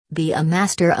Be a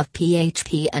master of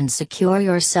PHP and secure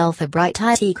yourself a bright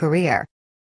IT career.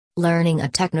 Learning a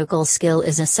technical skill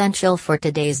is essential for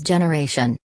today's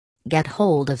generation. Get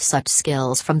hold of such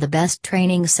skills from the best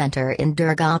training center in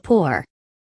Durgapur.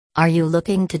 Are you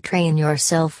looking to train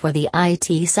yourself for the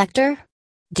IT sector?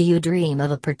 Do you dream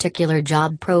of a particular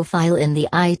job profile in the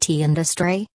IT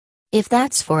industry? If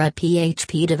that's for a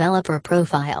PHP developer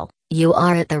profile, you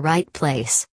are at the right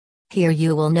place. Here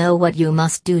you will know what you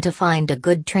must do to find a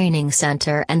good training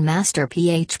center and master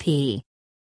PHP.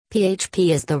 PHP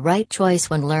is the right choice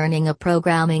when learning a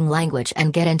programming language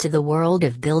and get into the world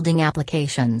of building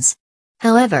applications.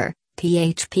 However,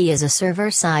 PHP is a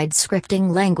server-side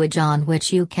scripting language on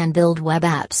which you can build web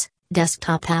apps,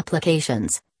 desktop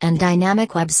applications, and dynamic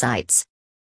websites.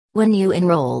 When you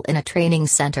enroll in a training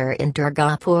center in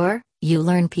Durgapur, you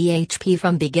learn PHP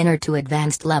from beginner to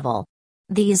advanced level.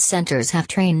 These centers have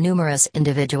trained numerous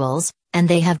individuals, and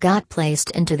they have got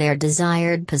placed into their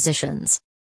desired positions.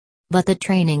 But the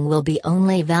training will be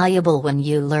only valuable when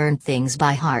you learn things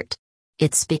by heart.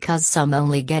 It's because some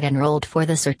only get enrolled for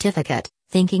the certificate,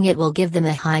 thinking it will give them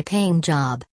a high-paying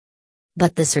job.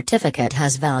 But the certificate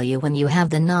has value when you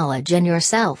have the knowledge in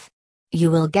yourself. You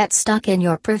will get stuck in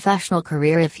your professional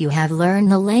career if you have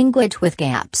learned the language with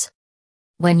gaps.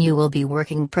 When you will be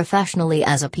working professionally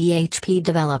as a PHP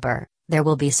developer, there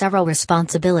will be several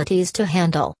responsibilities to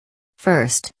handle.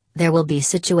 First, there will be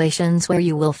situations where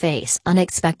you will face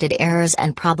unexpected errors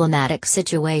and problematic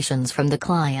situations from the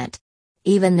client.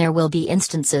 Even there will be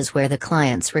instances where the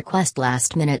clients request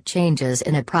last-minute changes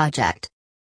in a project.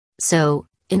 So,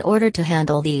 in order to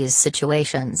handle these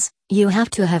situations, you have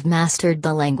to have mastered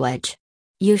the language.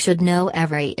 You should know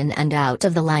every in and out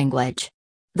of the language.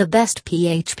 The best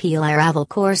PHP Laravel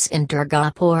course in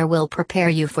Durgapur will prepare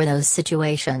you for those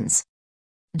situations.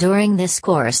 During this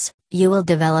course, you will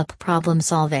develop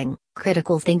problem-solving,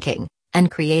 critical thinking,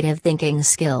 and creative thinking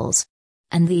skills.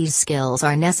 And these skills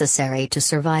are necessary to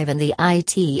survive in the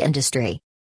IT industry.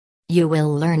 You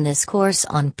will learn this course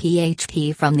on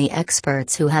PHP from the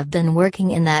experts who have been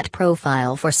working in that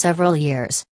profile for several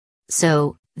years.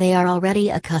 So, they are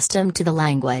already accustomed to the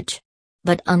language.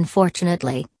 But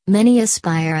unfortunately, many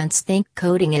aspirants think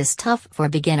coding is tough for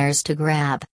beginners to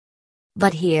grab.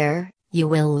 But here, you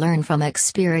will learn from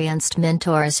experienced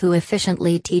mentors who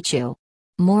efficiently teach you.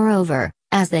 Moreover,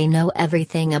 as they know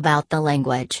everything about the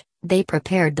language, they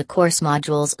prepared the course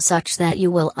modules such that you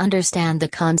will understand the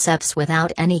concepts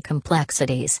without any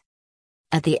complexities.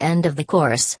 At the end of the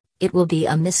course, it will be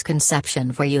a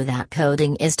misconception for you that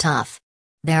coding is tough.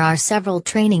 There are several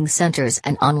training centers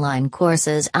and online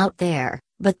courses out there,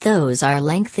 but those are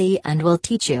lengthy and will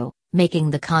teach you,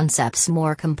 making the concepts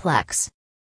more complex.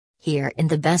 Here in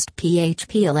the best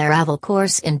PHP Laravel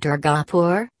course in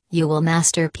Durgapur, you will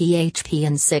master PHP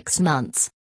in 6 months.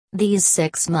 These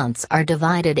 6 months are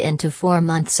divided into 4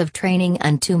 months of training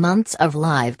and 2 months of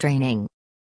live training.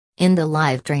 In the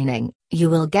live training, you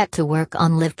will get to work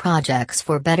on live projects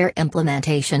for better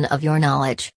implementation of your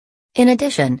knowledge. In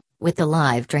addition, with the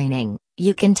live training,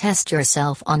 you can test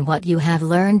yourself on what you have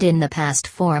learned in the past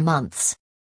 4 months.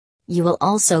 You will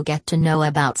also get to know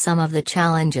about some of the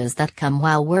challenges that come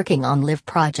while working on live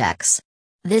projects.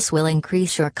 This will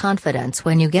increase your confidence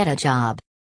when you get a job.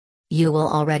 You will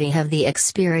already have the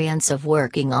experience of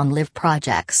working on live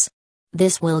projects.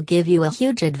 This will give you a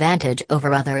huge advantage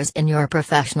over others in your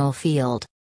professional field.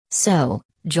 So,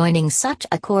 joining such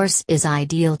a course is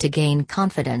ideal to gain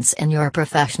confidence in your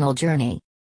professional journey.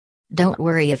 Don't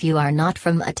worry if you are not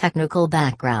from a technical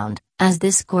background, as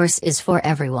this course is for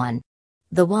everyone.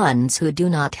 The ones who do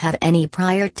not have any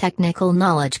prior technical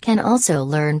knowledge can also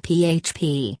learn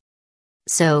PHP.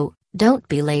 So, don't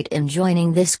be late in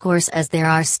joining this course as there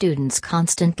are students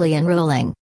constantly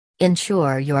enrolling.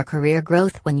 Ensure your career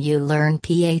growth when you learn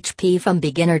PHP from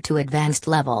beginner to advanced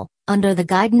level, under the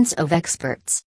guidance of experts.